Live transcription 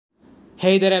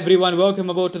Hey there everyone,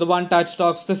 welcome aboard to the One Touch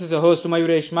Talks. This is your host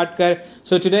Mayuresh Matkar.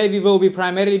 So today we will be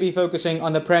primarily focusing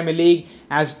on the Premier League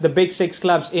as the big six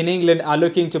clubs in England are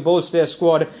looking to bolster their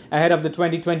squad ahead of the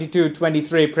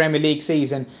 2022-23 Premier League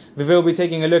season. We will be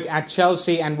taking a look at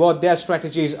Chelsea and what their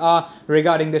strategies are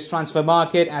regarding this transfer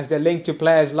market as they're linked to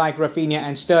players like Rafinha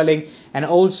and Sterling and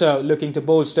also looking to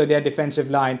bolster their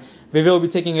defensive line. We will be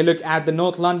taking a look at the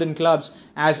North London clubs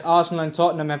as Arsenal and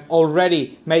Tottenham have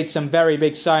already made some very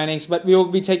big signings, but we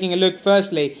will be taking a look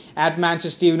firstly at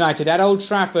Manchester United at Old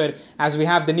Trafford as we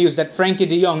have the news that Frenkie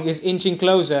de Jong is inching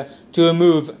closer to a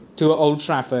move to Old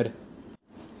Trafford.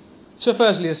 So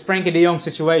firstly, this Frenkie de Jong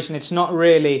situation, it's not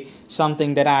really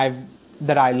something that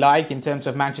I like in terms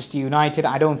of Manchester United.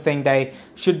 I don't think they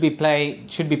should be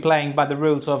playing by the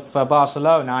rules of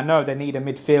Barcelona. I know they need a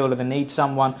midfielder, they need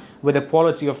someone with the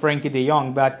quality of Frenkie de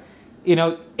Jong, but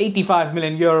 85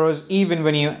 million euros, even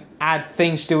when you add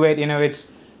things to it,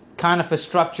 it's kind of a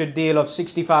structured deal of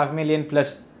 65 million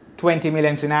plus 20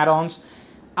 millions in add-ons.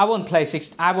 I won't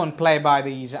play by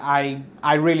these. I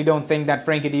really don't think that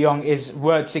Frenkie de Jong is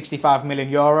worth 65 million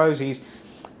euros. He's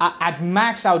at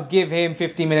max, I would give him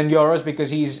 50 million euros because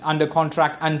he's under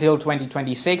contract until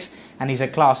 2026 and he's a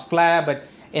class player. But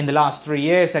in the last 3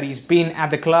 years that he's been at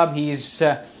the club, he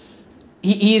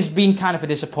has been kind of a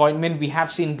disappointment. We have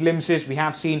seen glimpses, we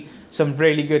have seen some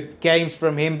really good games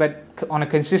from him, but on a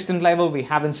consistent level, we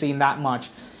haven't seen that much.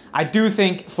 I do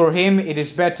think for him, it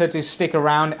is better to stick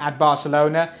around at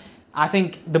Barcelona. I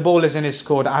think the ball is in his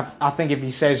court. I think if he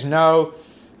says no,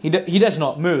 he does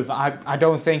not move. I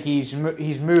don't think he's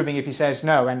moving if he says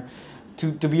no. And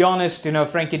to be honest,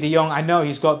 Frenkie de Jong, I know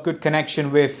he's got good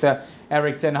connection with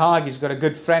Erik ten Hag. He's got a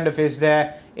good friend of his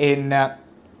there in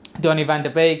Donny van de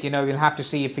Beek. We'll have to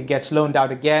see if he gets loaned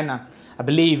out again. I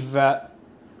believe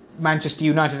Manchester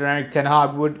United and Erik ten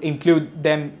Hag would include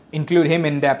him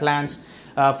in their plans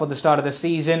for the start of the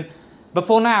season. But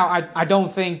for now, I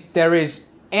don't think there is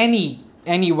any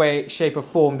way, shape or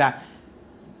form that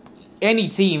any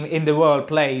team in the world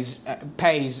pays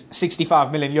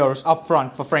 65 million euros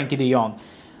upfront for Frenkie de Jong.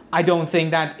 I don't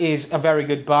think that is a very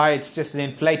good buy. It's just an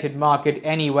inflated market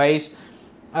anyways.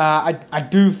 I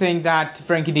do think that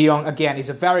Frenkie de Jong, again, is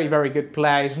a very, very good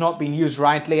player. He's not been used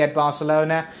rightly at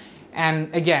Barcelona.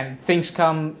 And again, things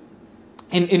come,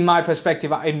 in my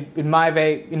perspective, in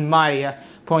my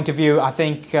point of view, I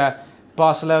think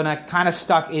Barcelona kind of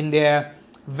stuck in their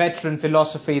veteran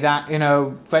philosophy that,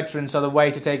 veterans are the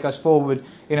way to take us forward.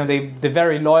 They're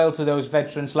very loyal to those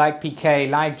veterans like Piqué,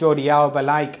 like Jordi Alba,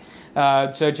 like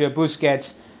Sergio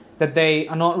Busquets, that they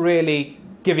are not really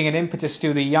giving an impetus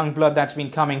to the young blood that's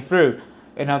been coming through.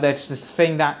 That's this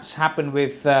thing that's happened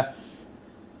with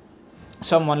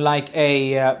someone like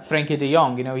a Frenkie de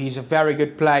Jong. He's a very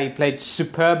good player. He played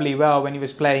superbly well when he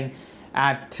was playing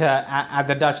at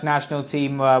the Dutch national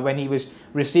team, when he was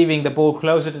receiving the ball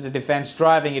closer to the defence,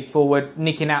 driving it forward,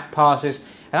 nicking out passes.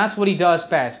 And that's what he does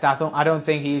best. I don't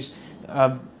think he's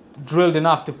drilled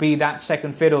enough to be that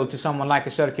second fiddle to someone like a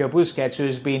Sergio Busquets, who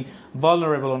has been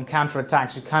vulnerable on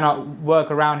counter-attacks. He cannot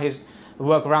work around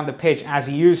the pitch as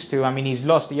he used to. I mean, he's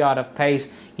lost the yard of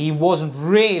pace. He wasn't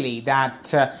really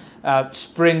that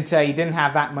sprinter. He didn't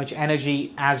have that much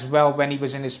energy as well when he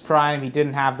was in his prime. He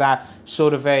didn't have that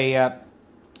sort of a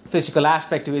physical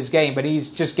aspect to his game, but he's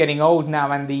just getting old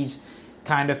now, and these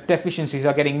kind of deficiencies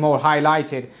are getting more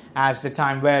highlighted as the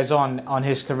time wears on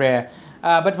his career.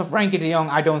 But for Frenkie de Jong,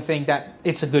 I don't think that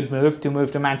it's a good move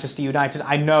to Manchester United.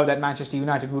 I know that Manchester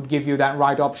United would give you that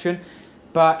right option,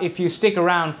 but if you stick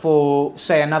around for,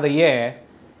 say, another year,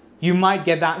 you might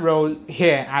get that role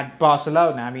here at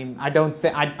Barcelona. I mean, I don't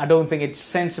think it's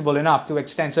sensible enough to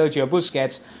extend Sergio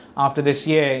Busquets after this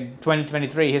year. In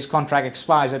 2023, his contract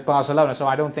expires at Barcelona, so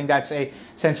I don't think that's a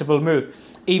sensible move.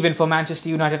 Even for Manchester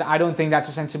United, I don't think that's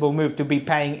a sensible move to be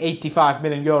paying 85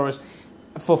 million euros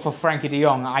for Frenkie de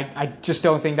Jong. I just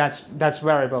don't think that's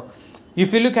wearable.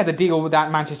 If you look at the deal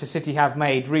that Manchester City have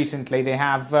made recently, they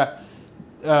have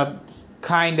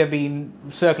kind of been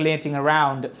circulating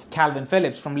around Calvin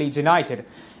Phillips from Leeds United.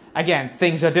 Again,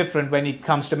 things are different when it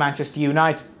comes to Manchester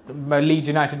United. Leeds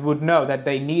United would know that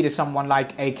they needed someone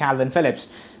like a Calvin Phillips.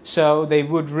 So they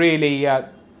would really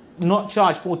not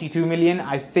charge 42 million.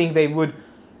 I think they would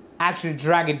actually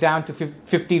drag it down to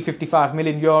 55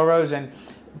 million euros. And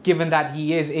given that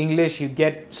he is English, you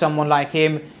get someone like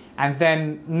him, and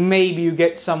then maybe you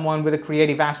get someone with a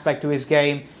creative aspect to his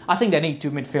game. I think they need two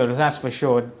midfielders, that's for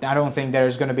sure. I don't think there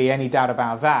is going to be any doubt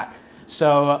about that.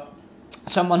 So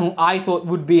someone who I thought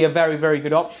would be a very, very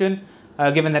good option,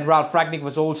 given that Ralf Rangnick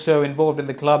was also involved in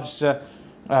the club's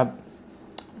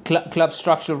club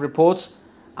structural reports.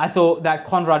 I thought that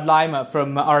Konrad Laimer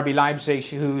from RB Leipzig,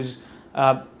 who's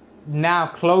now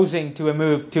closing to a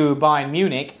move to Bayern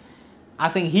Munich, I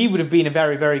think he would have been a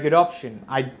very, very good option.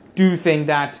 I do think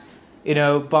that,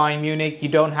 Bayern Munich, you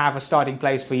don't have a starting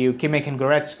place for you. Kimmich and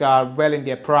Goretzka are well in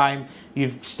their prime.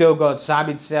 You've still got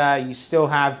Sabitzer. You still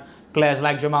have players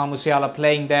like Jamal Musiala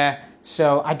playing there.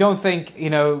 So I don't think,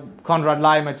 Konrad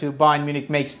Laimer to Bayern Munich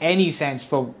makes any sense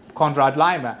for Konrad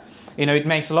Laimer. It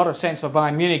makes a lot of sense for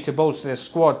Bayern Munich to bolster their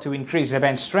squad, to increase their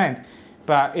bench strength.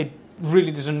 But it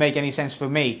really doesn't make any sense for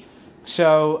me.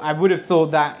 So I would have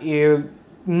thought that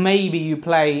maybe you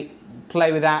play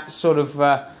with that sort of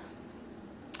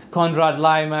Konrad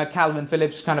Laimer, Calvin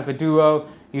Phillips kind of a duo.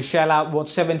 You shell out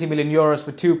 70 million euros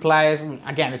for two players.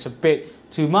 Again, it's a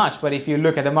bit too much, but if you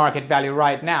look at the market value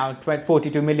right now,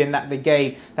 42 million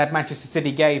that Manchester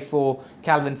City gave for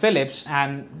Calvin Phillips,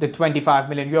 and the 25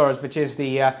 million euros, which is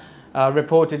the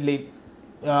reportedly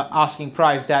asking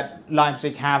price that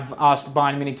Leipzig have asked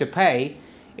Bayern Munich to pay,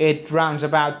 it rounds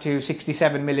about to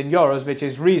 67 million euros, which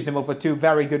is reasonable for two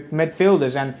very good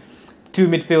midfielders, and two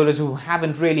midfielders who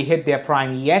haven't really hit their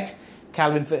prime yet.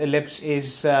 Calvin Phillips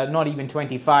is not even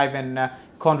 25, and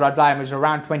Konrad Laimer is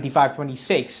around 25,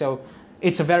 26. So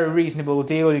it's a very reasonable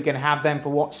deal. You can have them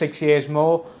for 6 years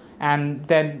more, and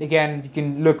then again you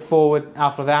can look forward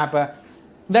after that. But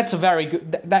that's a very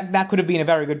good. That could have been a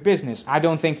very good business. I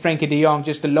don't think Frenkie de Jong,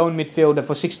 just a lone midfielder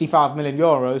for 65 million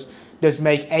euros, does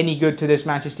make any good to this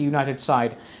Manchester United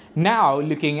side. Now,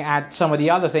 looking at some of the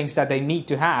other things that they need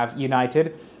to have,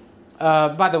 United.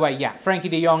 By the way, Frenkie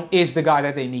de Jong is the guy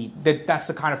that they need. That's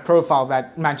the kind of profile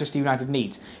that Manchester United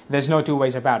needs. There's no two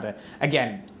ways about it.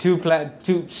 Again,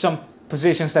 some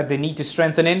positions that they need to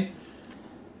strengthen in.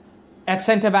 At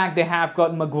centre-back, they have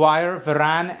got Maguire,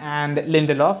 Varane and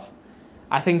Lindelof.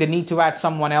 I think they need to add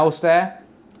someone else there.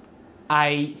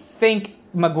 I think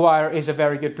Maguire is a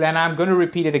very good player, and I'm going to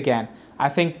repeat it again. I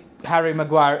think Harry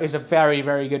Maguire is a very,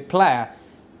 very good player.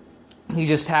 He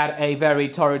just had a very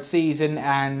torrid season,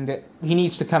 and he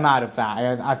needs to come out of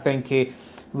that. I think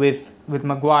with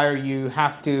Maguire, you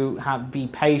have to be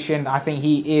patient. I think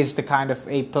he is the kind of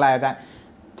a player that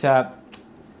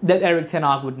Erik ten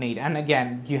Hag would need. And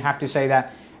again, you have to say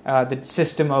that the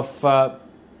system of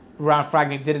Ralf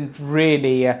Rangnick didn't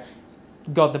really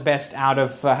got the best out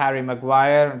of Harry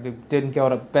Maguire. They didn't get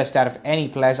the best out of any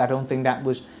players. I don't think that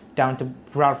was down to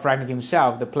Ralf Rangnick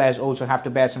himself. The players also have to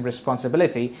bear some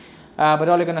responsibility. But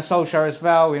Ole Gunnar Solskjaer as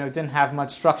well, didn't have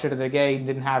much structure to the game,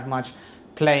 didn't have much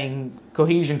playing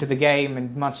cohesion to the game,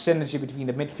 and much synergy between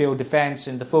the midfield, defence,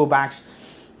 and the fullbacks.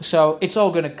 So it's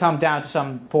all going to come down to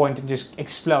some point and just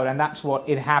explode, and that's what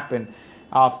it happened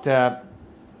after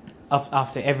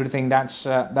everything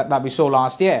that we saw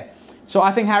last year. So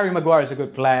I think Harry Maguire is a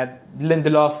good player.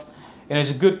 Lindelof,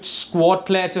 is a good squad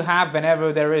player to have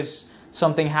whenever there is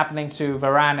something happening to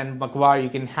Varane and Maguire. You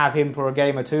can have him for a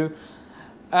game or two.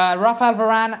 Rafael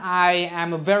Varane, I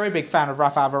am a very big fan of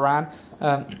Rafael Varane.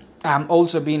 I'm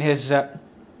also been his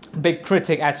big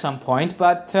critic at some point.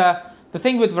 But the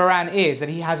thing with Varane is that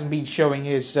he hasn't been showing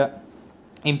his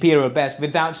imperial best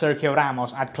without Sergio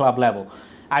Ramos at club level.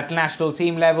 At national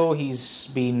team level, he's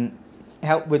been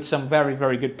helped with some very,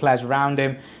 very good players around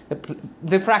him.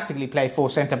 They practically play four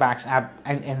centre-backs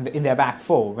in their back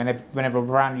four. Whenever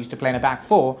Varane used to play in a back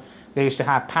four, they used to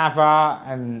have Pavard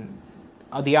and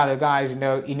the other guys.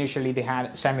 Initially they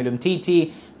had Samuel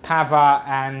Umtiti, Pavard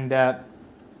and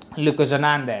Lucas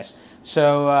Hernandez.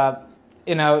 So,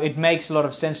 it makes a lot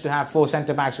of sense to have four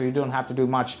centre-backs so you don't have to do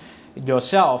much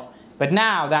yourself. But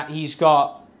now that he's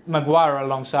got Maguire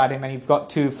alongside him and you've got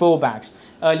two full-backs,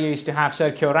 earlier used to have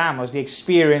Sergio Ramos. The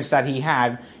experience that he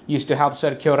had used to help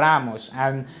Sergio Ramos,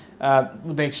 and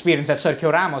the experience that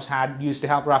Sergio Ramos had used to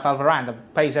help Rafael Varane. The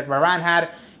pace that Varane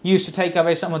had used to take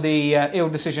away some of the ill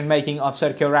decision-making of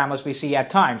Sergio Ramos we see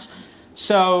at times.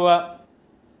 So,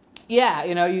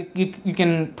 you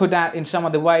can put that in some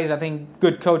of the ways. I think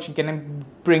good coaching can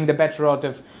bring the better out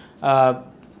of Rafael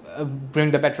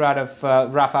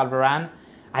Varane.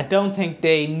 I don't think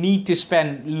they need to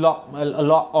spend a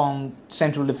lot on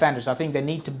central defenders. I think they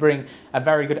need to bring a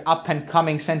very good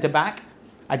up-and-coming centre-back.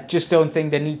 I just don't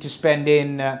think they need to spend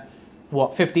in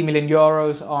 50 million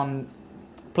euros on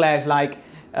players like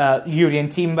Jurrien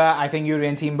Timber. I think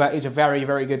Jurrien Timber is a very,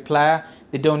 very good player.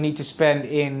 They don't need to spend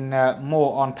in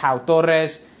more on Pau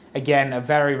Torres. Again, a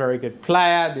very, very good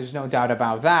player. There's no doubt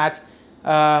about that.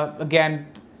 Again,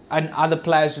 and other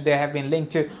players who they have been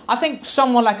linked to. I think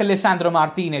someone like a Lisandro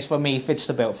Martinez for me fits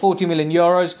the bill. 40 million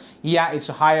euros, yeah, it's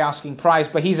a high asking price,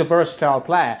 but he's a versatile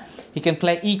player. He can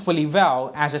play equally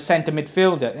well as a central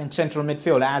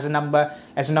midfielder,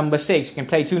 as a number 6. You can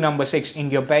play 2 number 6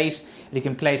 in your base. You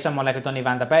can play someone like a Donny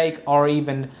van der Beek or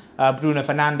even Bruno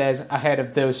Fernandes ahead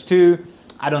of those two.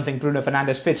 I don't think Bruno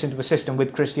Fernandes fits into a system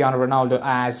with Cristiano Ronaldo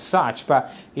as such,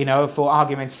 but for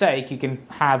argument's sake, you can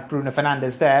have Bruno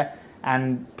Fernandes there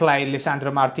and play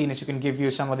Lisandro Martinez, who can give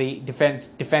you some of the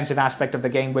defensive aspect of the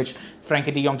game, which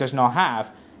Frenkie de Jong does not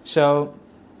have. So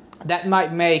that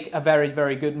might make a very,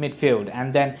 very good midfield.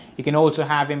 And then you can also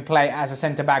have him play as a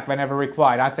centre-back whenever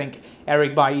required. I think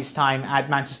Eric Bailly's time at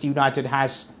Manchester United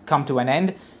has come to an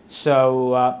end,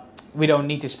 so we don't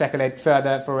need to speculate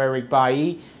further for Eric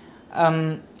Bailly.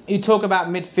 You talk about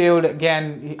midfield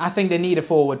again. I think they need a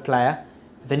forward player.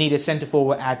 They need a centre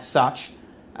forward as such.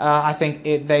 I think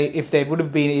if they would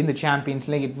have been in the Champions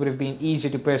League, it would have been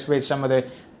easier to persuade some of the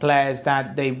players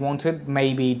that they wanted.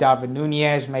 Maybe David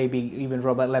Nunez, maybe even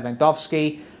Robert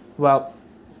Lewandowski. Well,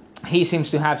 he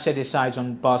seems to have set his sights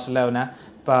on Barcelona.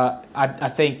 But I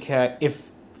think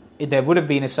if there would have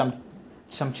been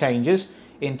some changes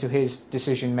into his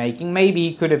decision making, maybe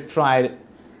he could have tried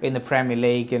in the Premier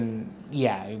League, and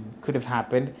yeah, it could have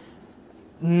happened.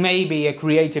 Maybe a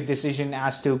creative decision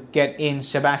as to get in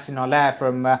Sebastian Haller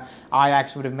from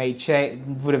Ajax would have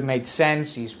made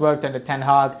sense. He's worked under Ten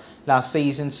Hag last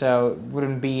season, so it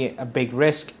wouldn't be a big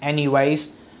risk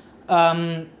anyways.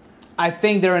 I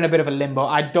think they're in a bit of a limbo.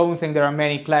 I don't think there are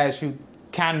many players who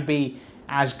can be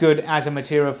as good as a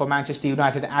material for Manchester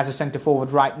United as a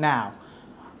centre-forward right now.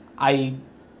 I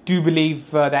do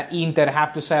believe that Inter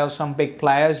have to sell some big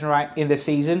players right in the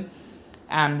season,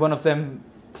 and one of them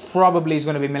probably is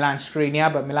going to be Milan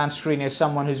Skriniar, but Milan Skriniar is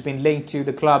someone who's been linked to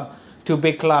the club, to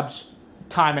big clubs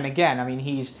time and again. I mean,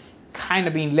 he's kind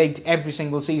of been linked every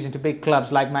single season to big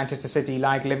clubs like Manchester City,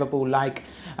 like Liverpool, like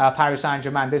Paris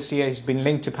Saint-Germain. This year he's been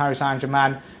linked to Paris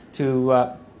Saint-Germain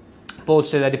to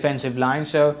bolster their defensive line.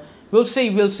 So we'll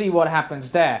see what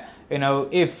happens there.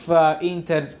 If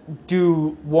Inter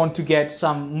do want to get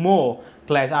some more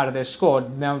players out of their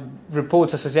squad. Now,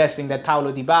 reports are suggesting that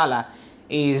Paulo Dybala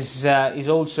is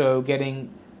also getting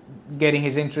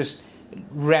his interest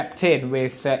wrapped in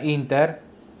with Inter.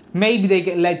 Maybe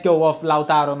they let go of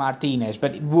Lautaro Martinez,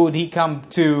 but would he come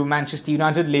to Manchester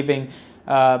United, leaving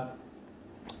a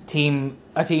team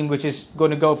which is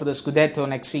going to go for the Scudetto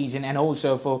next season and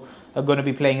also for going to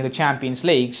be playing in the Champions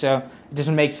League? So it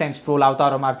doesn't make sense for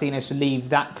Lautaro Martinez to leave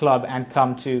that club and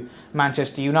come to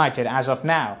Manchester United as of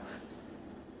now.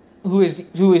 Who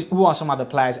are some other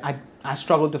players? I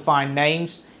struggle to find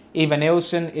names. Ivan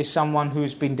Nilsson is someone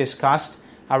who's been discussed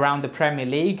around the Premier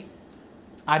League.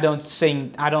 I don't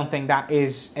think that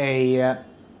is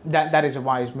that is a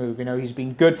wise move. He's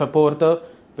been good for Porto,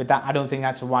 but I don't think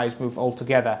that's a wise move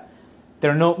altogether.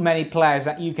 There are not many players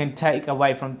that you can take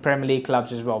away from Premier League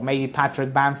clubs as well. Maybe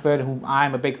Patrick Bamford, who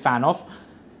I'm a big fan of,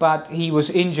 but he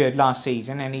was injured last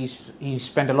season and he's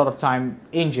spent a lot of time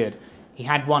injured. He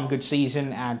had one good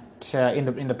season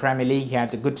in the Premier League. He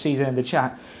had a good season in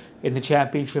the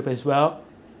Championship as well.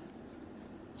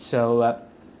 So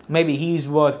maybe he's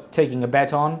worth taking a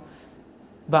bet on,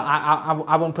 but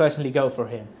I won't personally go for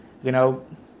him.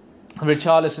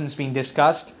 Richarlison's been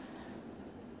discussed.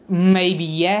 Maybe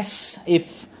yes.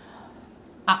 If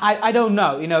I don't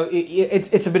know.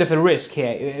 It's a bit of a risk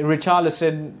here.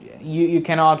 Richarlison, you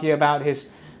can argue about his.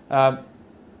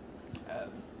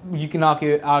 You can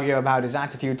argue about his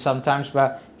attitude sometimes,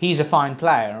 but he's a fine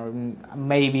player.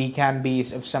 Maybe he can be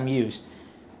of some use.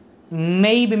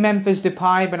 Maybe Memphis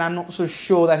Depay, but I'm not so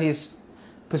sure that his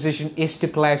position is to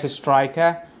play as a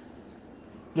striker.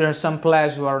 There are some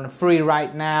players who are on a free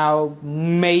right now.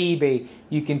 Maybe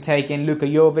you can take in Luka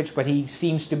Jovic, but he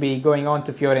seems to be going on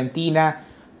to Fiorentina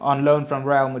on loan from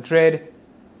Real Madrid.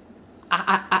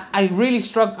 I'm really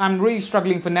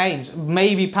struggling for names.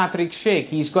 Maybe Patrick Schick.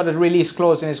 He's got a release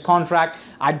clause in his contract.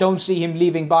 I don't see him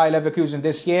leaving Bayer Leverkusen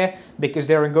this year because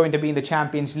they're going to be in the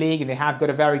Champions League and they have got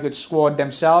a very good squad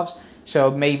themselves.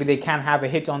 So maybe they can have a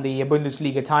hit on the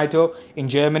Bundesliga title in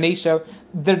Germany. So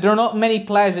there are not many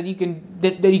players that you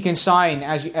can sign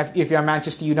if you're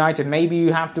Manchester United. Maybe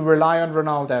you have to rely on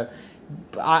Ronaldo.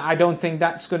 I don't think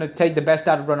that's going to take the best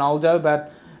out of Ronaldo,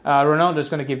 but Ronaldo's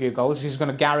going to give you goals. He's going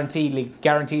to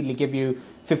guaranteedly give you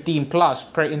 15 plus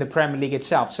in the Premier League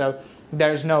itself. So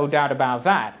there's no doubt about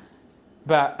that.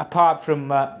 But apart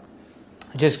from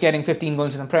just getting 15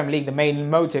 goals in the Premier League, the main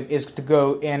motive is to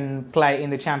go and play in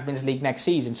the Champions League next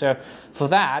season. So for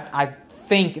that, I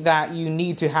think that you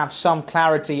need to have some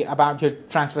clarity about your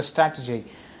transfer strategy.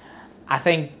 I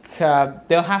think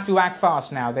they'll have to act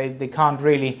fast now. They can't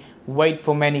really wait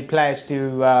for many players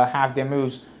to have their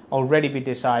moves already be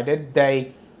decided.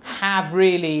 They have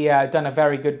really done a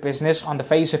very good business. On the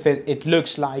face of it, it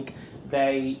looks like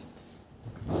they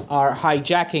are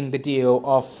hijacking the deal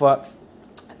of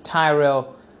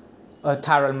Tyrell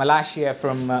Malacia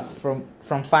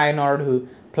from Feyenoord, who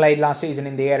played last season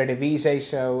in the Eredivisie.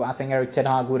 So I think Erik ten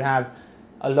Hag would have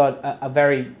a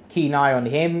very keen eye on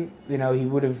him. You know, he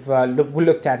would have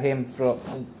looked at him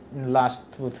in the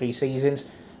last 2 or 3 seasons.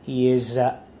 He is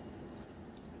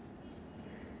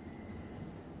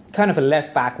kind of a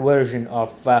left-back version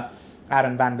of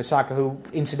Aaron Wan-Bissaka, who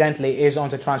incidentally is on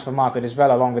the transfer market as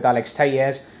well, along with Alex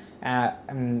Telles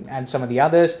and some of the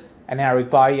others, and Eric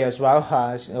Bailly as well.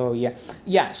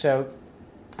 So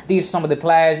these are some of the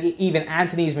players. Even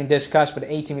Antony's been discussed, but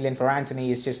 80 million for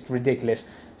Antony is just ridiculous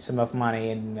sum of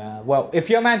money. And well, if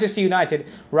you're Manchester United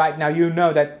right now, you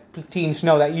know that teams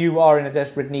know that you are in a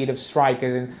desperate need of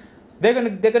strikers, and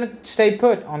they're gonna stay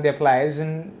put on their players,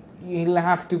 and you'll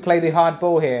have to play the hard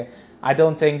ball here. I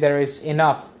don't think there is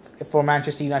enough for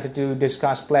Manchester United to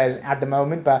discuss players at the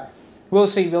moment, but we'll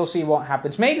see what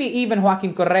happens. Maybe even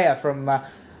Joaquin Correa from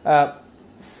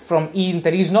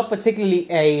Inter. He's not particularly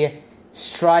a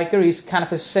striker. He's kind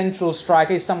of a central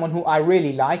striker. He's someone who I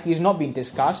really like. He's not been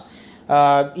discussed.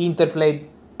 Inter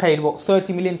paid what,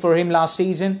 30 million for him last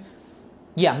season.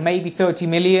 Yeah, maybe 30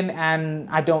 million, and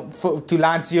to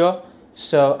Lazio.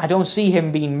 So I don't see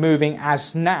him being moving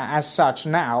as such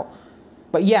now.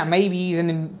 But yeah, maybe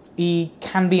he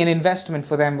can be an investment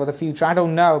for them for the future. I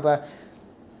don't know, but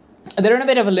they're in a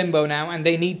bit of a limbo now, and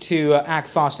they need to act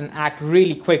fast and act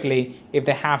really quickly if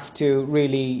they have to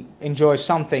really enjoy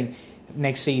something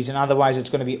next season. Otherwise, it's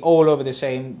going to be all over the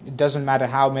same. It doesn't matter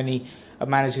how many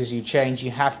managers you change.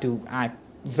 You have to act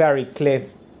very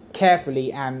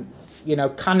carefully and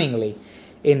cunningly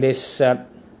in this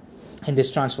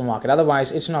transfer market.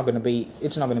 Otherwise, it's not going to be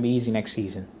easy next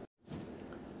season.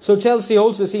 So Chelsea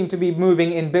also seem to be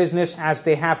moving in business, as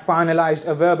they have finalised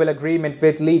a verbal agreement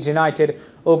with Leeds United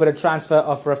over the transfer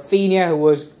of Raphinha, who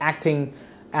was acting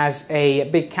as a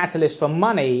big catalyst for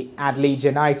money at Leeds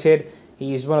United.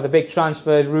 He's one of the big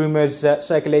transfer rumours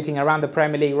circulating around the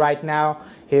Premier League right now.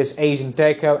 His agent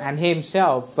Deco and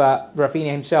himself, Raphinha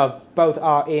himself, both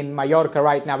are in Mallorca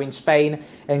right now in Spain,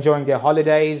 enjoying their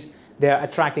holidays. They're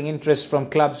attracting interest from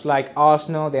clubs like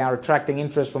Arsenal. They are attracting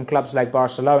interest from clubs like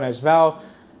Barcelona as well.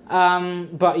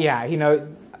 But yeah,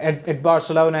 at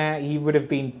Barcelona, he would have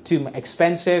been too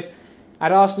expensive.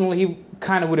 At Arsenal, he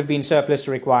kind of would have been surplus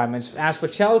to requirements. As for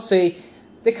Chelsea,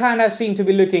 they kind of seem to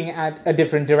be looking at a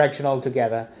different direction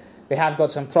altogether. They have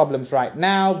got some problems right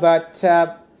now, but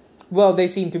well, they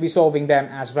seem to be solving them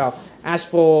as well. As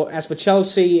for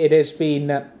Chelsea, it has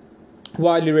been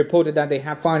widely reported that they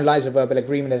have finalised a verbal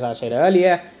agreement, as I said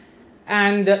earlier,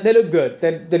 and they look good.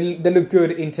 They look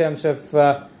good in terms of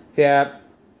their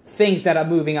things that are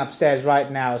moving upstairs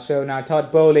right now. So now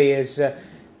Todd Bowley is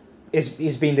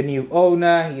been the new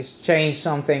owner. He's changed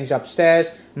some things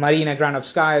upstairs. Marina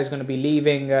Granovskaya is going to be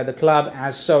leaving the club,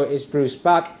 as so is Bruce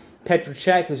Buck. Petr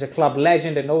Cech, who's a club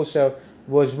legend and also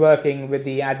was working with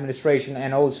the administration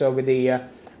and also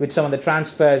with some of the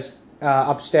transfers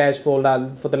upstairs for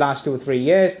the last 2 or 3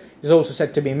 years, is also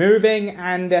said to be moving,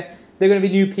 and there are going to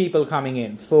be new people coming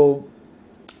in for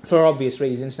obvious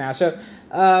reasons now. So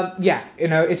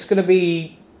it's going to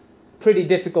be pretty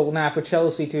difficult now for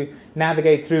Chelsea to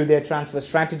navigate through their transfer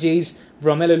strategies.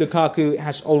 Romelu Lukaku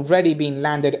has already been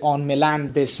landed on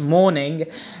Milan this morning,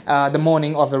 the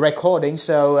morning of the recording.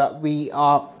 So we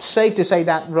are safe to say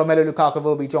that Romelu Lukaku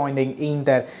will be joining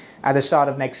Inter at the start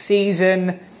of next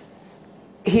season.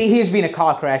 He's been a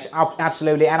car crash,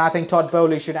 absolutely, and I think Todd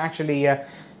Bowley should actually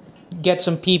get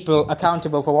some people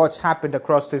accountable for what's happened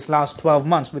across this last 12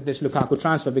 months with this Lukaku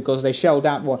transfer, because they shelled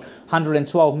out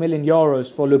 112 million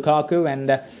euros for Lukaku,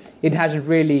 and it hasn't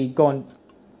really gone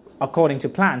according to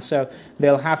plan. So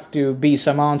there'll have to be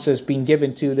some answers being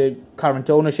given to the current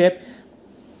ownership.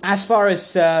 As far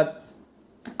as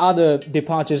other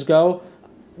departures go,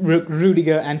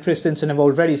 Rudiger and Christensen have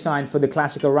already signed for the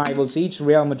classical rivals, each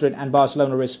Real Madrid and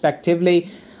Barcelona respectively.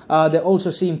 They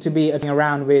also seem to be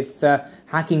around with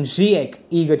Hakim Ziyech,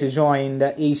 eager to join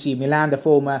the AC Milan,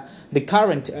 the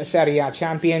current Serie A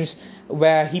champions,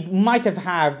 where he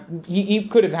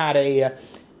could have had a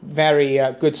very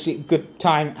good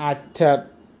time at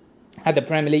the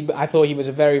Premier League. But I thought he was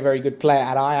a very, very good player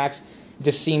at Ajax. It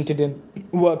just seemed to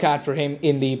didn't work out for him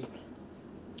in the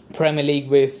Premier League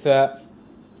with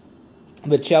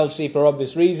Chelsea for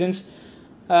obvious reasons.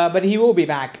 But he will be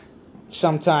back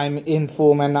sometime in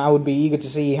form, and I would be eager to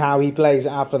see how he plays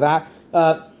after that.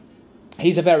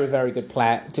 he's a very, very good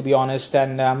player, to be honest,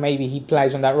 and maybe he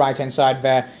plays on that right-hand side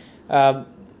where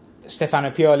Stefano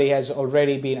Pioli has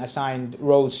already been assigned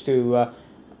roles to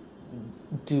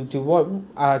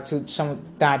some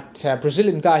that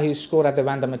Brazilian guy who scored at the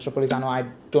Wanda Metropolitano. I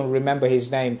don't remember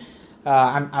his name.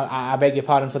 I beg your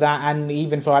pardon for that, and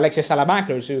even for Alexis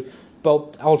Salamakers, who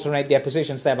both alternate their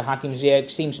positions there. But Hakim Ziyech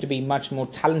seems to be much more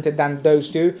talented than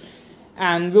those two,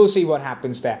 and we'll see what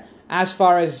happens there. As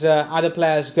far as other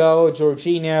players go,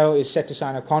 Jorginho is set to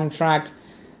sign a contract.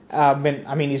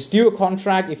 He's due a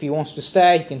contract. If he wants to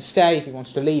stay, he can stay. If he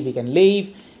wants to leave, he can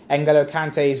leave. N'Golo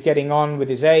Kante is getting on with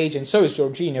his age, and so is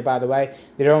Jorginho, by the way.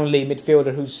 Their only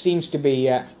midfielder who seems to be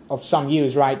of some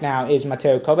use right now is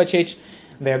Mateo Kovacic.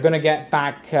 They're going to get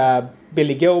back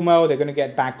Billy Gilmour. They're going to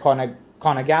get back Conor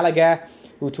Gallagher,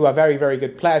 who two are very, very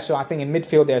good players. So I think in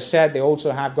midfield they're set. They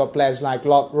also have got players like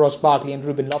Ross Barkley and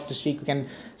Ruben Loftus-Cheek who can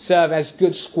serve as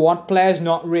good squad players,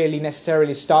 not really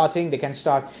necessarily starting. They can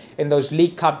start in those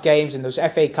League Cup games, in those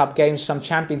FA Cup games, some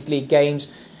Champions League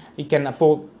games. You can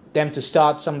afford them to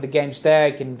start some of the games there.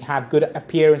 You can have good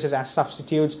appearances as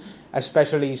substitutes,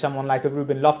 especially someone like a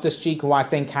Ruben Loftus-Cheek, who I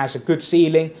think has a good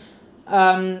ceiling.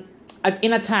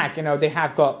 In attack, they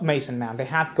have got Mason Mount, they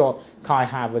have got Kai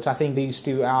Havertz. I think these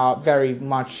two are very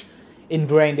much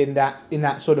ingrained in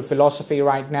that sort of philosophy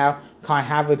right now. Kai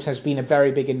Havertz has been a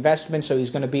very big investment, so he's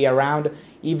going to be around,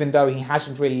 even though he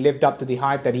hasn't really lived up to the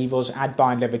hype that he was at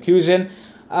Bayern Leverkusen.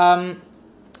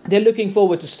 They're looking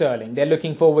forward to Sterling. They're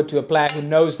looking forward to a player who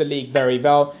knows the league very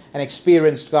well, an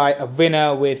experienced guy, a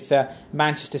winner with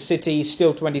Manchester City,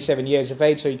 still 27 years of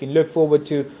age, so you can look forward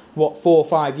to 4 or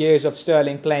 5 years of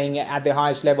Sterling playing at the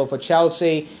highest level for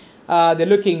Chelsea. They're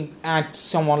looking at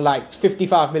someone like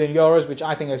 55 million euros, which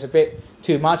I think is a bit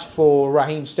too much for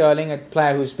Raheem Sterling, a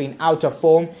player who's been out of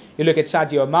form. You look at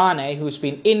Sadio Mane, who's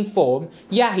been in form.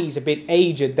 Yeah, he's a bit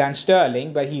aged than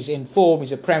Sterling, but he's in form.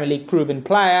 He's a Premier League proven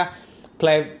player.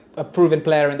 A proven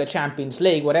player in the Champions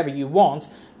League, whatever you want.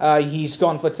 He's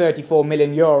gone for 34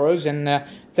 million euros, and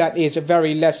that is a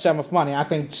very less sum of money. I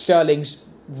think Sterling's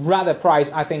rather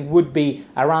price, I think, would be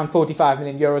around 45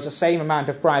 million euros, the same amount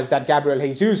of price that Gabriel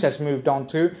Jesus has moved on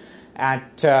to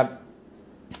at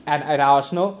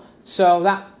Arsenal. So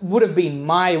that would have been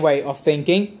my way of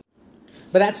thinking,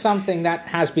 but that's something that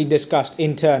has been discussed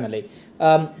internally.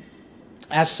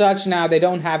 As such, now they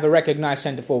don't have a recognised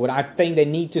centre forward. I think they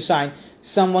need to sign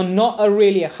someone, not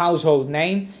really a household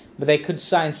name, but they could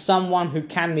sign someone who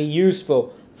can be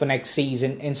useful for next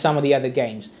season in some of the other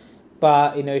games.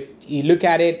 But if you look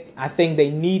at it, I think they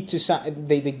need to sign.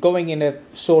 They're going in a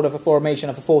sort of a formation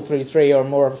of a 4-3-3 or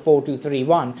more of a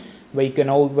 4-2-3-1, where you can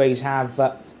always have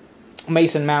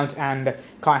Mason Mount and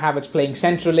Kai Havertz playing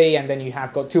centrally, and then you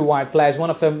have got two wide players,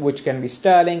 one of them which can be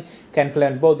Sterling, can play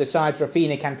on both the sides.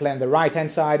 Rafinha can play on the right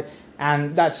hand side,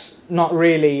 and that's not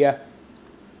really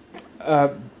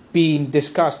been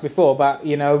discussed before. But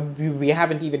we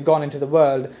haven't even gone into the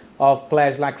world of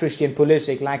players like Christian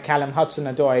Pulisic, like Callum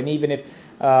Hudson-Odoi, and even if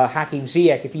Hakim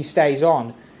Ziyech, if he stays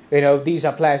on, these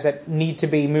are players that need to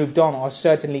be moved on, or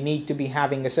certainly need to be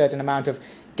having a certain amount of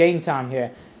game time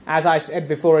here. As I said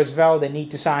before as well, they need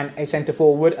to sign a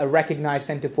centre-forward, a recognised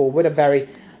centre-forward, a very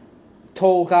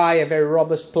tall guy, a very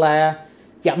robust player.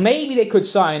 Yeah, maybe they could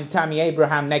sign Tammy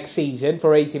Abraham next season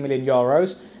for 80 million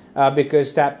euros,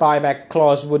 because that buyback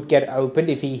clause would get opened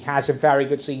if he has a very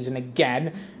good season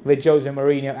again with Jose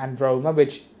Mourinho and Roma,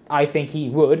 which I think he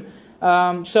would.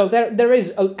 So there is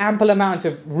an ample amount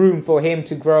of room for him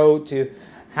to grow, to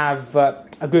have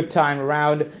a good time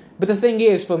around. But the thing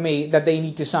is, for me, that they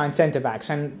need to sign centre-backs.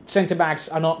 And centre-backs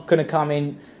are not going to come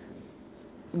in...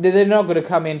 They're not going to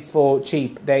come in for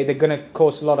cheap. They're going to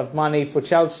cost a lot of money for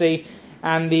Chelsea.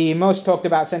 And the most talked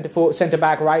about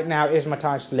centre-back right now is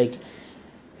Matthijs de Ligt.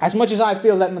 As much as I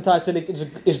feel that Matthijs de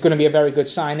Ligt is going to be a very good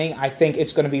signing, I think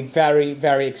it's going to be very,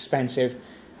 very expensive.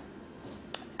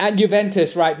 At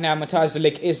Juventus right now, Matthijs de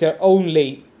Ligt is their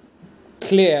only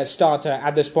clear starter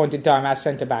at this point in time as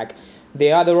centre-back.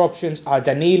 The other options are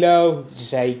Danilo, who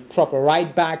is a proper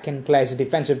right-back, can play as a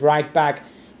defensive right-back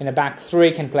in a back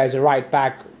three, can play as a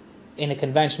right-back in a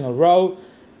conventional role.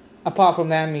 Apart from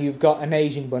them, you've got an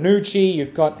aging Bonucci,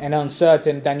 you've got an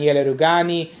uncertain Daniele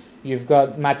Rugani, you've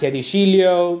got Mattia Di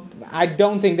Sciglio. I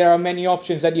don't think there are many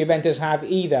options that Juventus have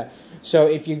either. So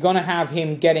if you're going to have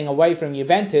him getting away from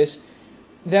Juventus,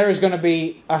 there is going to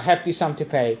be a hefty sum to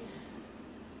pay.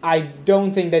 I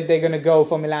don't think that they're going to go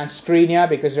for Milan Skriniar,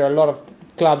 because there are a lot of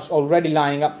clubs already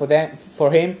lining up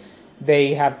for him.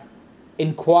 They have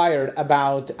inquired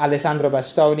about Alessandro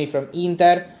Bastoni from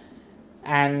Inter,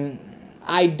 and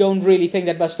I don't really think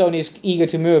that Bastoni is eager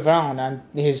to move around, and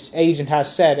his agent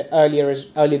has said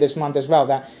earlier this month as well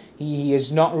that he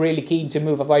is not really keen to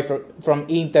move away from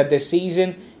Inter this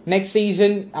season. Next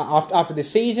season, after this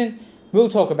season, we'll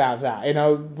talk about that.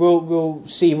 We'll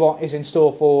see what is in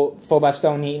store for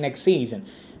Bastoni next season.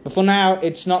 But for now,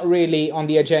 it's not really on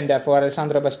the agenda for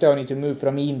Alessandro Bastoni to move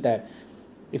from Inter.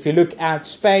 If you look at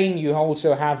Spain, you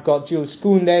also have got Jules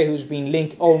Koundé, who's been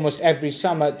linked almost every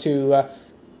summer to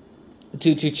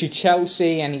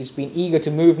Chelsea, and he's been eager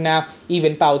to move now.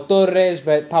 Even Pau Torres,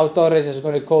 but Pau Torres is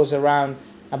going to cost around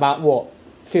about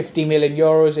 50 million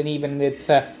euros, and even with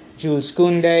Jules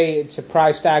Koundé, it's a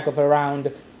price tag of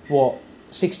around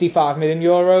 65 million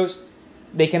euros.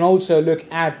 They can also look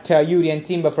at Jurrien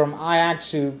Timber from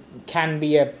Ajax, who can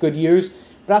be of good use,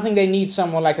 but I think they need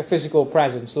someone like a physical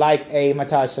presence, like a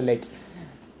Matthijs de Ligt.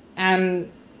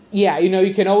 And yeah,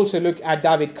 you can also look at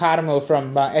David Carmo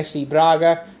from SC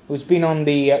Braga, who's been on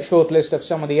the shortlist of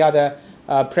some of the other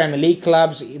Premier League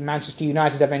clubs. Manchester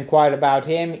United have inquired about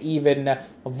him. Even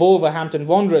Wolverhampton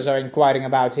Wanderers are inquiring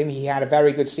about him. He had a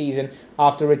very good season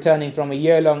after returning from a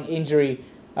year-long injury,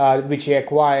 which he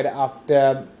acquired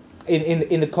after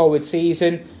in the COVID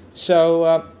season.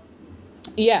 So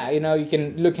you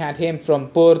can look at him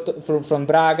from from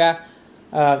Braga.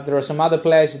 There are some other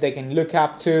players that they can look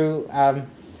up to.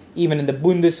 Even in the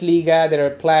Bundesliga, there are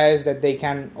players that they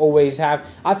can always have.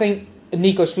 I think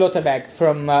Nico Schlotterbeck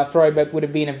from Freiburg would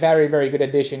have been a very, very good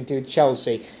addition to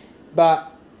Chelsea.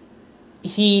 But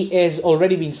he has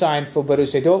already been signed for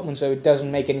Borussia Dortmund, so it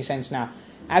doesn't make any sense now.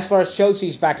 As far as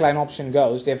Chelsea's backline option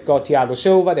goes, they've got Thiago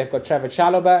Silva, they've got Trevor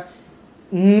Chalobah.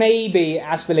 Maybe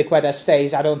Azpilicueta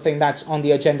stays. I don't think that's on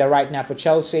the agenda right now for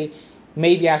Chelsea.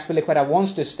 Maybe Azpilicueta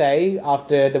wants to stay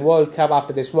after the World Cup.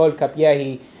 After this World Cup,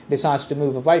 he decides to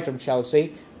move away from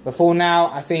Chelsea. But for now,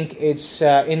 I think it's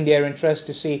in their interest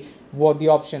to see what the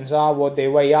options are, what they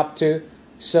weigh up to.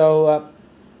 So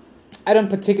I don't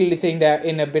particularly think they're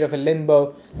in a bit of a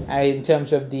limbo in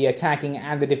terms of the attacking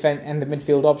and the defense and the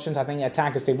midfield options. I think the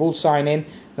attackers, they will sign in,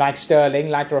 like Sterling,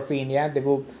 like Rafinha. They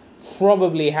will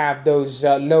probably have those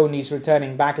loanies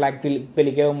returning back, like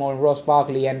Billy Gilmore and Ross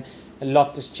Barkley and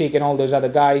Loftus-Cheek and all those other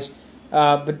guys.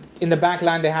 But in the back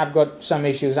line, they have got some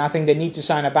issues. I think they need to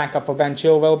sign a backup for Ben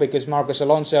Chilwell, because Marcos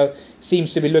Alonso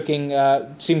seems to be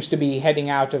heading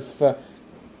out of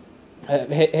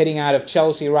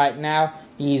Chelsea right now.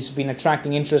 He's been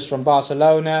attracting interest from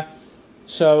Barcelona,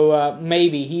 so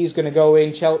maybe he's going to go in.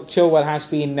 Chilwell has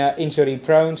been injury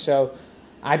prone, so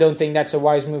I don't think that's a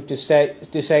wise move to say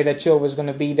that Chilwell is going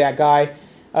to be their guy.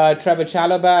 Trevor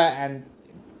Chalobah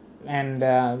and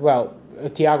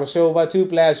Thiago Silva, two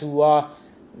players who are,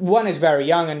 one is very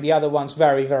young and the other one's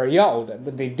very, very old,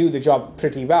 but they do the job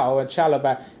pretty well. And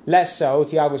Chalobah less so.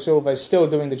 Thiago Silva is still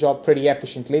doing the job pretty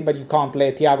efficiently, but you can't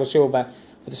play Thiago Silva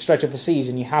for the stretch of a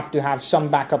season. You have to have some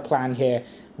backup plan here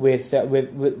with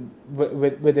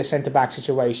the centre back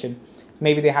situation.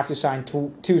 Maybe they have to sign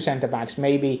two centre backs.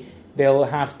 Maybe they'll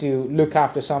have to look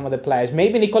after some of the players.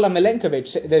 Maybe Nikola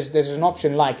Milenkovic, there's an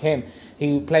option like him,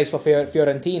 who plays for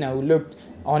Fiorentina, who looked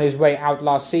on his way out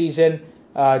last season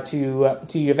to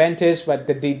Juventus, but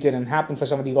the deal didn't happen for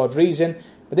some of the odd reason.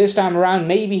 But this time around,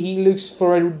 maybe he looks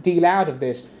for a deal out of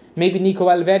this. Maybe Nico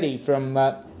Elvedi from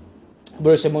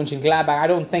Borussia Mönchengladbach. I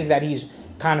don't think that he's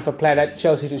kind of a player that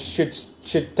Chelsea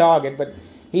should target, but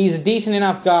he's a decent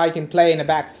enough guy, can play in a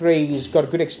back three. He's got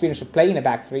good experience of playing in a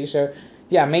back three, so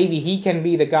yeah, maybe he can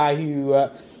be the guy who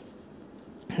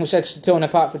sets the tone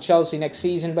apart for Chelsea next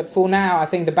season. But for now, I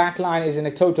think the back line is in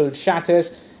a total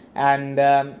shatters, and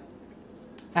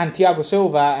Thiago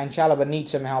Silva and Chalobah need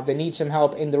some help. They need some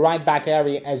help in the right back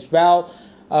area as well.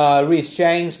 Reece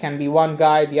James can be one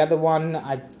guy. The other one,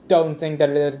 I don't think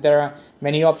that there are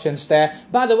many options there.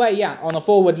 By the way, on the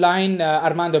forward line,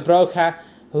 Armando Broja,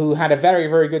 who had a very,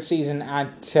 very good season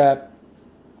at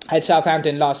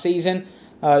Southampton last season.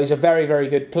 He's a very, very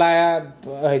good player.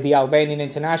 The Albanian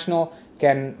international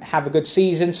can have a good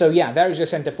season. So there is a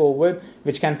centre forward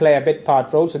which can play a bit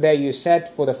part role. So there you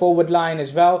set for the forward line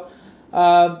as well.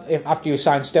 If after you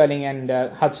sign Sterling and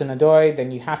Hudson-Odoi,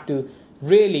 then you have to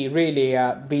really, really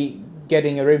be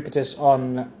getting your impetus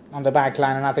on the back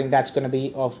line, and I think that's going to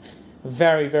be of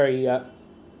very, very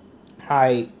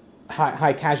high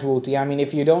casualty. I mean,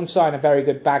 if you don't sign a very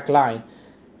good back line,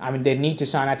 I mean, they need to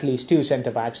sign at least two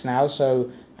centre-backs now,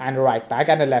 and a right back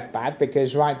and a left back,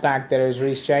 because right back there is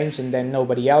Reece James and then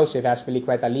nobody else if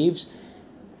Azpilicueta leaves.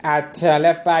 At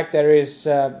left back there is,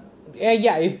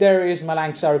 if there is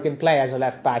Malang Sarr, who can play as a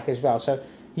left back as well. So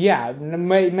Yeah,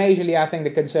 majorly I think the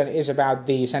concern is about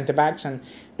the centre-backs, and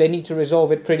they need to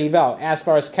resolve it pretty well. As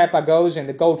far as Kepa goes, in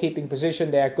the goalkeeping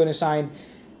position, they are going to sign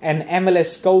an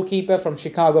MLS goalkeeper from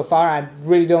Chicago Fire. I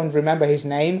really don't remember his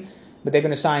name, but they're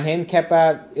going to sign him.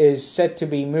 Kepa is said to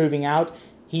be moving out.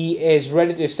 He is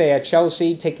ready to stay at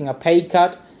Chelsea, taking a pay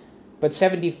cut, but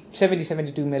 72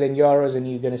 million euros, and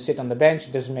you're going to sit on the bench.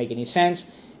 It doesn't make any sense.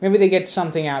 Maybe they get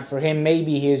something out for him.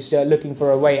 Maybe he's looking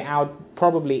for a way out,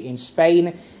 probably in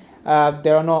Spain.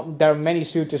 There are many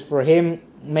suitors for him.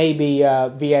 Maybe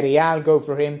Villarreal go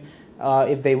for him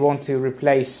if they want to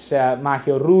replace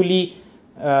Mario Rulli.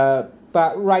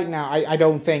 But right now, I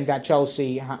don't think that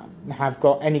Chelsea have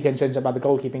got any concerns about the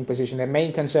goalkeeping position. Their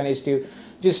main concern is to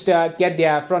just get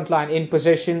their front line in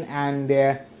position and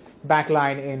their back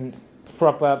line in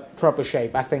proper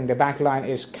shape. I think the back line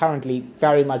is currently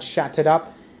very much shattered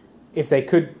up. If they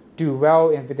could do well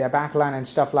with their back line and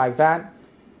stuff like that,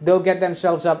 they'll get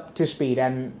themselves up to speed,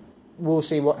 and we'll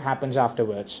see what happens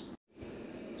afterwards.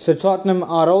 So Tottenham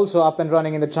are also up and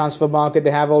running in the transfer market.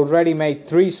 They have already made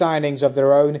 3 signings of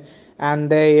their own, and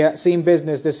they seem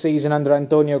business this season under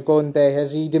Antonio Conte,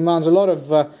 as he demands a lot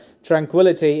of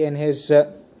tranquility in his,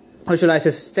 how should I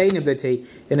say, sustainability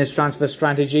in his transfer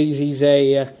strategies. He's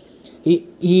a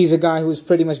guy who's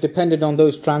pretty much dependent on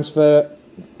those transfers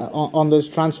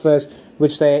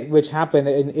which happen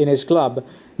in his club.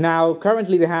 Now,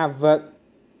 currently they have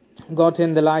got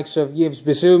in the likes of Yves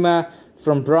Bissouma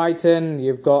from Brighton.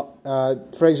 You've got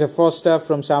Fraser Foster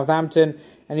from Southampton,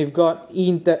 and you've got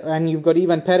Ivan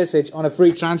Perisic on a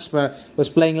free transfer. Was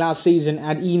playing last season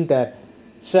at Inter.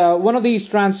 So one of these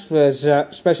transfers,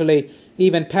 especially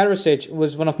Ivan Perisic,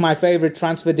 was one of my favourite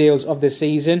transfer deals of the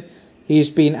season. He's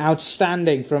been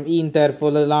outstanding from Inter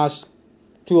for the last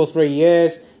 2 or 3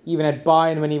 years. Even at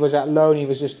Bayern, when he was at loan, he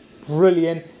was just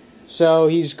brilliant. So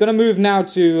he's going to move now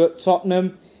to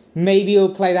Tottenham. Maybe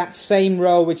he'll play that same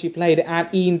role which he played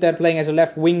at Inter, playing as a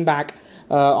left wing back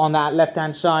on that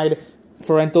left-hand side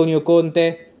for Antonio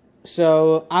Conte.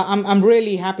 So I'm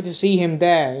really happy to see him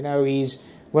there. You know, he's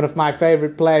one of my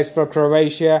favourite players for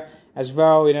Croatia as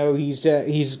well. You know, he's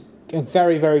a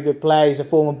very, very good player. He's a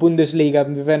former Bundesliga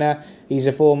winner. He's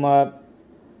a former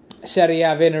Serie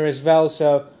A winner as well.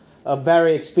 So a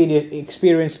very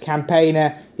experienced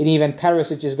campaigner. And even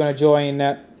Perisic is going to join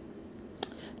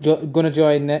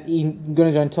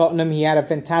Tottenham. He had a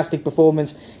fantastic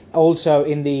performance also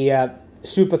in the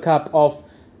Super Cup of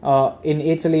in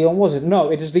Italy, or was it? No,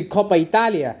 it was the Coppa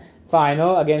Italia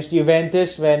final against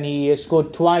Juventus when he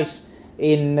scored twice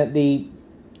in the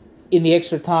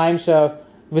extra time. So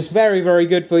it was very, very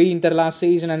good for Inter last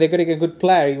season, and they're getting a good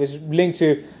player. He was linked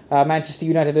to Manchester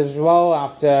United as well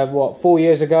after 4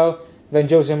 years ago when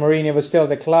Jose Mourinho was still at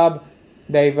the club.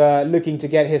 They were looking to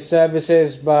get his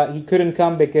services, but he couldn't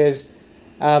come because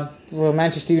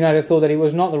Manchester United thought that he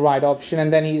was not the right option.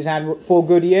 And then he's had 4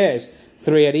 good years,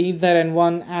 3 at Inter and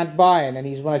 1 at Bayern, and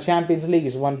he's won a Champions League,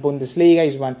 he's won Bundesliga,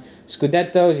 he's won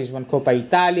Scudettos, he's won Coppa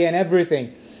Italia and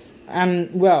everything. And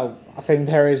well, I think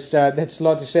that's a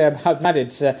lot to say about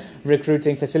Madrid's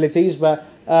recruiting facilities, but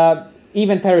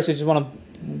even Perisic is one of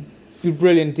the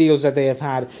brilliant deals that they have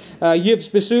had. Yves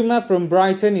Bissouma from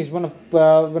Brighton, he's one of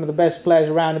the best players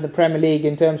around in the Premier League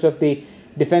in terms of the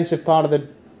defensive part of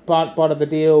the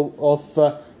deal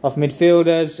of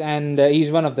midfielders, and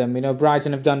he's one of them. You know,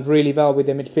 Brighton have done really well with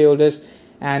their midfielders,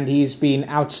 and he's been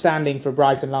outstanding for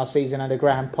Brighton last season under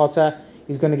Graham Potter.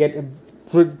 He's going to get a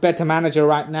better manager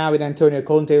right now with Antonio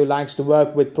Conte, who likes to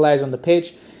work with players on the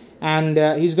pitch, and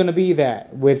he's going to be there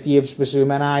with Yves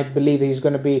Bissouma, and I believe he's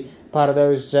going to be part of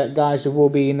those guys who will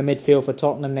be in the midfield for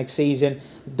Tottenham next season.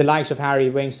 The likes of Harry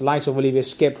Winks, the likes of Olivier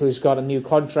Skipp, who's got a new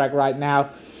contract right now.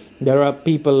 There are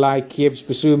people like Yves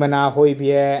Bissouma now,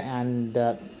 Højbjerg,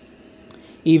 and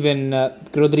even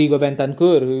Rodrigo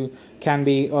Bentancur, who can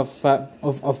be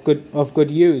of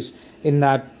good use in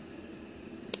that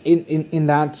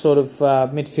sort of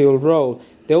midfield role.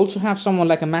 They also have someone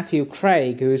like a Matthew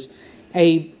Craig, who's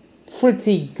a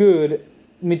pretty good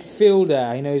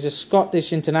midfielder. You know, he's a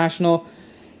Scottish international.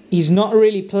 He's not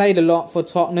really played a lot for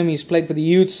Tottenham. He's played for the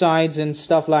youth sides and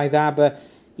stuff like that, but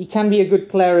he can be a good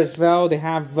player as well. They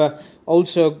have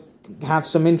also have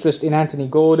some interest in Anthony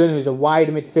Gordon, who's a wide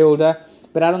midfielder,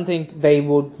 but I don't think they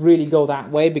would really go that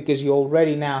way because you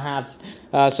already now have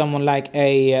someone like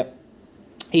Ivan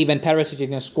Perisic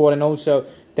in your squad, and also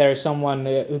there is someone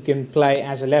who can play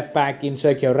as a left back in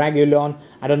Sergio Reguilon.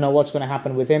 I don't know what's going to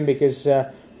happen with him because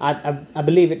I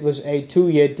believe it was a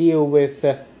 2-year deal with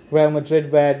Real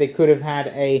Madrid where they could have had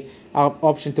a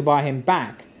option to buy him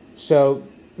back. So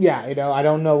yeah, you know, I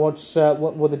don't know what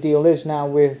the deal is now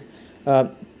with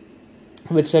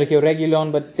with Sergio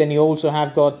Reguilon, but then you also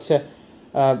have got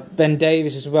Ben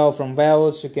Davies as well from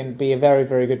Wales, who can be a very,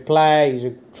 very good player. He's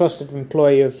a trusted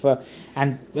employee of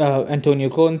Antonio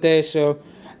Conte. So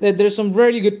there's some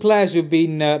really good players who've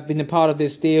been a part of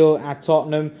this deal at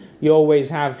Tottenham. You always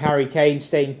have Harry Kane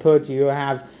staying put. You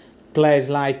have players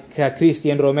like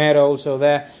Christian Romero also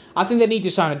there. I think they need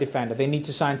to sign a defender. They need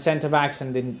to sign centre-backs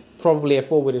and then probably a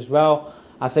forward as well.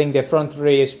 I think their front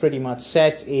three is pretty much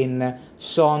set in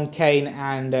Son, Kane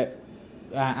and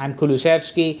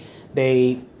Kulusevski.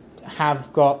 They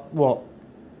have got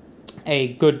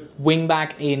a good wing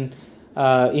back in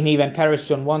Ivan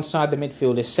Perisic on one side. The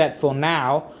midfield is set for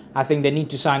now. I think they need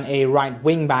to sign a right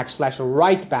wing back / a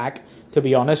right back, to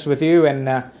be honest with you,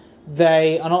 and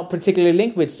they are not particularly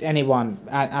linked with anyone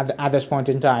at this point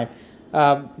in time.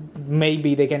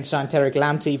 Maybe they can sign Tariq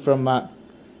Lamptey from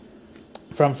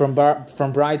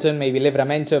Brighton, maybe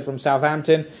Livramento from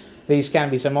Southampton. These can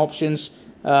be some options.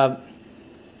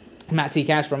 Matty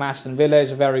Cash from Aston Villa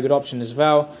is a very good option as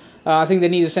well. I think they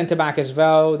need a centre-back as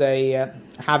well. They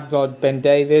have got Ben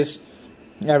Davies,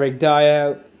 Eric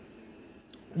Dyer.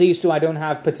 These two I don't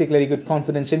have particularly good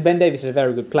confidence in. Ben Davies is a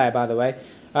very good player, by the way.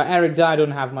 Eric Dyer I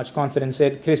don't have much confidence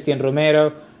in. Christian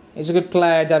Romero is a good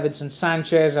player. Davinson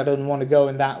Sanchez, I don't want to go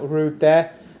in that route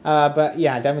there. But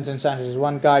yeah, Davinson Sanchez is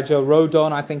one guy. Joe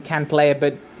Rodon I think can play a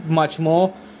bit much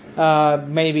more.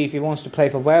 Maybe if he wants to play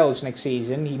for Wales next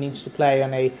season, he needs to play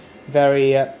on a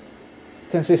very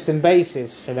consistent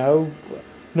basis,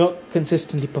 not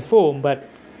consistently perform, but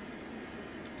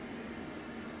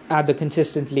either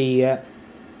consistently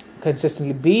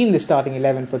be in the starting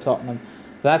 11 for Tottenham.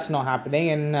 That's not happening,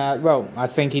 and I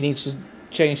think he needs to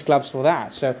change clubs for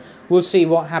that. So we'll see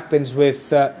what happens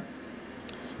with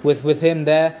him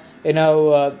there.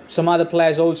 Some other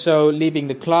players also leaving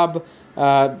the club,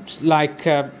 like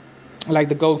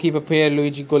the goalkeeper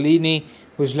Pierluigi Golini,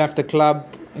 who's left the club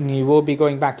and he will be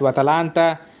going back to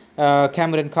Atalanta.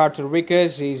 Cameron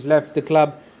Carter-Vickers, he's left the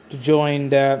club to join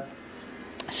the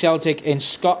Celtic in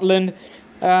Scotland.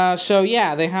 So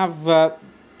yeah, they have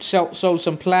sold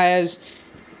some players.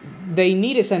 They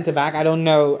need a centre-back. I don't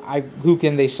know who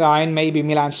can they sign. Maybe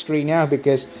Milan Skriniar,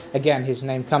 because again his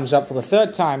name comes up for the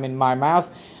third time in my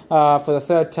mouth. For the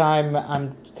third time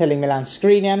I'm telling Milan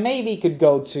Skriniar. Maybe he could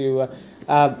go to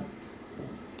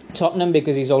Tottenham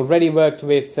because he's already worked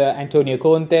with Antonio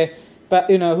Conte. But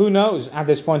who knows at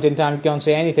this point in time. Can't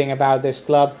say anything about this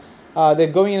club. They're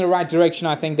going in the right direction.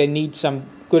 I think they need some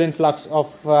good influx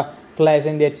of players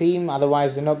in their team.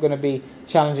 Otherwise they're not going to be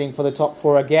challenging for the top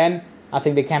four again. I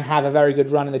think they can have a very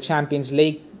good run in the Champions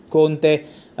League. Conte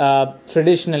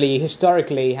traditionally,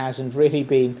 historically, hasn't really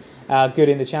been good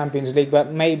in the Champions League,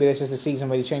 but maybe this is the season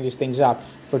where he changes things up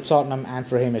for Tottenham and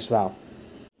for him as well.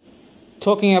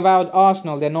 Talking about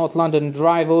Arsenal, their North London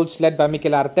rivals, led by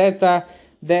Mikel Arteta,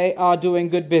 they are doing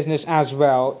good business as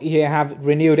well. Here have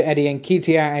renewed Eddie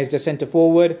Nketiah as the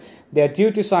centre-forward. They're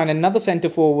due to sign another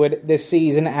centre-forward this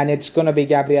season, and it's going to be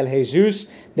Gabriel Jesus.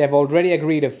 They've already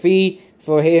agreed a fee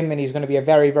for him, and he's going to be a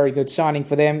very, very good signing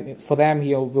for them.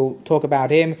 We'll talk about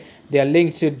him. They're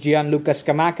linked to Gianluca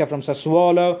Scamacca from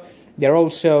Sassuolo. They've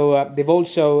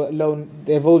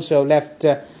also left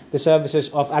the services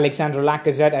of Alexandre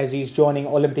Lacazette as he's joining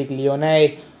Olympique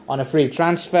Lyonnais on a free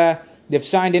transfer. They've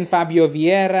signed in Fabio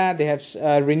Vieira. They have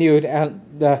renewed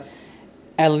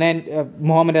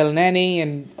Mohamed El Neni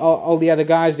and all the other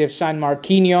guys. They've signed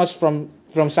Marquinhos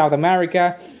from South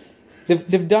America.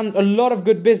 They've done a lot of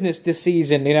good business this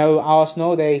season.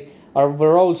 Arsenal,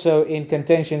 were also in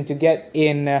contention to get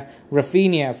in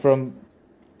Rafinha from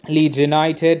Leeds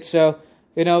United. So,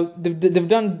 they've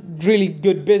done really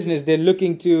good business. They're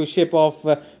looking to ship off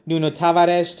Nuno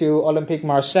Tavares to Olympique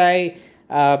Marseille.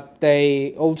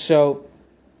 They also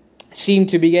seem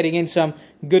to be getting in some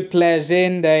good players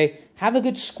in. They have a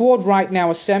good squad right now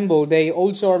assembled. They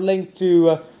also are linked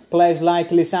to players like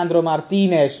Lisandro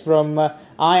Martinez from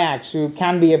Ajax, who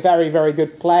can be a very, very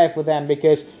good player for them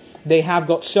because they have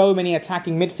got so many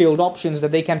attacking midfield options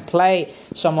that they can play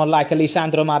someone like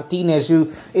Lisandro Martinez,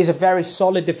 who is a very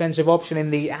solid defensive option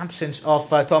in the absence of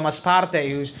Thomas Partey,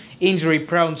 who's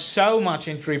injury-prone, so much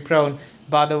injury-prone,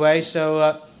 by the way.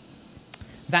 So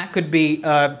that could be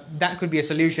a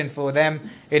solution for them.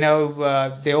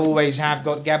 They always have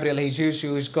got Gabriel Jesus,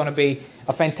 who is going to be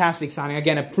a fantastic signing.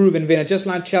 Again, a proven winner, just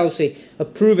like Chelsea, a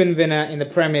proven winner in the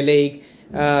Premier League.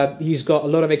 He's got a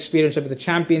lot of experience over the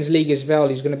Champions League as well.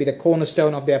 He's going to be the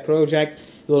cornerstone of their project.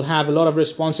 He will have a lot of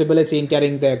responsibility in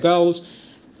getting their goals.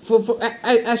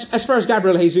 As far as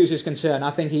Gabriel Jesus is concerned,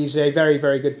 I think he's a very,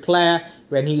 very good player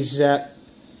when he's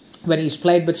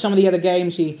played. But some of the other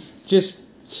games, he just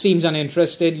seems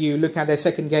uninterested. You look at their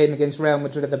second game against Real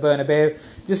Madrid at the Bernabeu,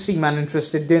 just seem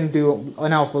uninterested, didn't do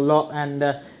an awful lot,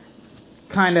 and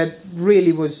kind of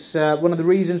really was one of the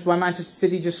reasons why Manchester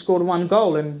City just scored one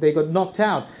goal and they got knocked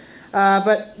out.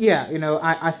 But yeah,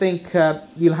 I think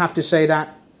you'll have to say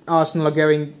that Arsenal are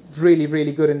going really,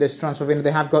 really good in this transfer window.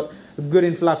 They have got a good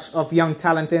influx of young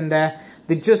talent in there.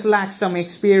 They just lack some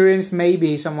experience.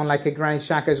 Maybe someone like a Granit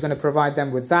Xhaka is going to provide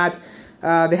them with that.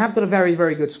 They have got a very,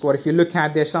 very good squad. If you look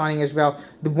at their signing as well,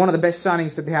 one of the best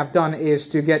signings that they have done is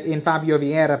to get in Fabio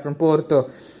Vieira from Porto.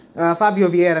 Fabio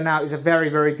Vieira now is a very,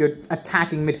 very good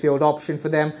attacking midfield option for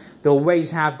them. They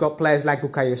always have got players like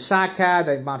Bukayo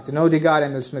Saka, Martin Odegaard,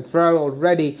 Emil Smith-Rowe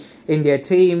already in their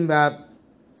team. But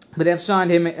they've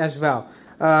signed him as well.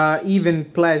 Even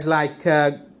players like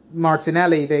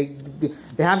Martinelli, they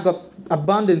have got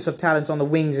abundance of talent on the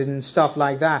wings and stuff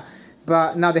like that.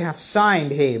 But now they have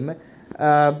signed him.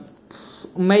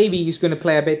 Maybe he's going to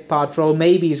play a bit part role.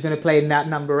 Maybe he's going to play in that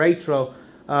number 8 role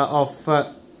of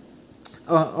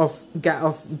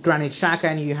Granit Xhaka,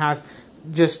 and you have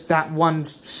just that one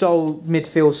sole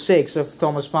midfield 6 of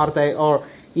Thomas Partey or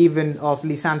even of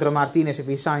Lisandro Martinez if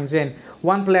he signs in.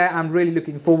 One player I'm really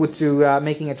looking forward to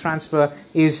making a transfer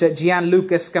is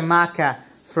Gianluca Scamacca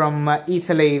from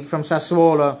Italy, from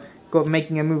Sassuolo,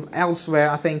 making a move elsewhere.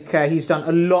 I think he's done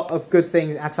a lot of good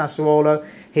things at Sassuolo.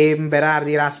 Him,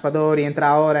 Berardi, Raspadori and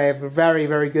Traore have a very,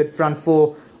 very good front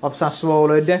four of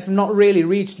Sassuolo. They've not really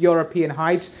reached European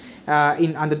heights.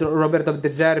 Under Roberto De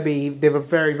Zerbi, they were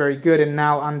very, very good, and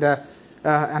now under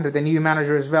the new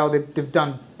manager as well, they've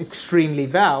done extremely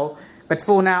well. But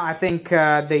for now, I think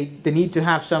they need to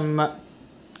have some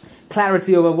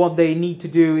clarity over what they need to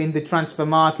do in the transfer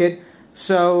market.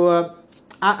 So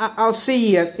I'll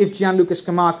see if Gianluca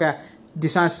Scamacca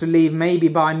decides to leave. Maybe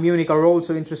Bayern Munich are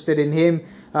also interested in him,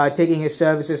 taking his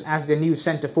services as the new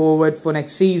centre forward for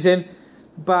next season.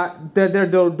 But there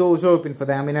are doors open for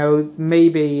them.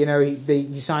 Maybe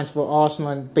he signs for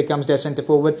Arsenal and becomes their centre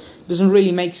forward. Doesn't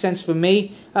really make sense for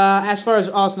me. As far as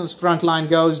Arsenal's front line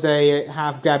goes, they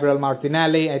have Gabriel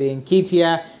Martinelli, Eddie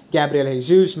Nketiah, Gabriel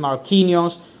Jesus,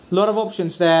 Marquinhos. A lot of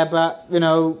options there, but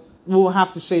we'll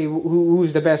have to see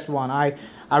who's the best one. I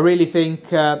really think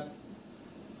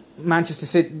Manchester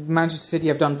City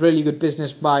have done really good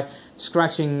business by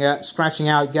scratching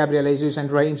out Gabriel Jesus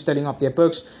and Raheem Sterling off their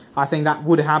books. I think that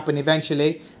would happen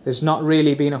eventually. It's not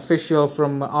really been official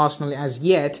from Arsenal as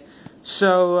yet,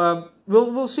 so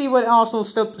we'll see where Arsenal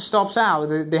stops out.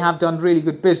 They have done really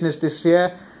good business this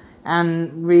year,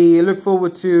 and we look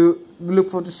forward to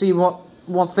see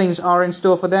what things are in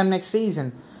store for them next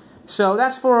season. So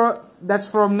that's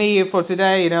for me for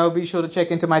today. Be sure to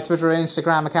check into my Twitter and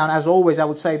Instagram account. As always, I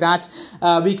would say that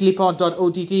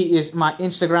weeklypod.ott is my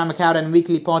Instagram account, and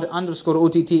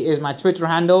weeklypod_OTT is my Twitter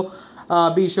handle.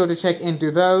 Be sure to check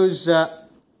into those.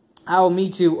 I'll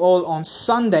meet you all on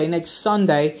Sunday, next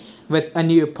Sunday, with a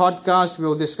new podcast.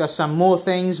 We'll discuss some more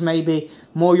things, maybe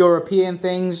more European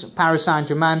things, Paris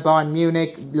Saint-Germain, Bayern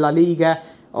Munich, La Liga,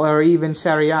 or even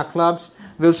Serie A clubs.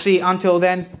 We'll see. Until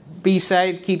then, be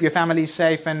safe, keep your family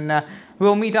safe, and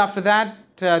we'll meet after that.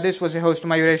 This was your host,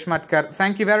 Mayuresh Matkar.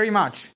 Thank you very much.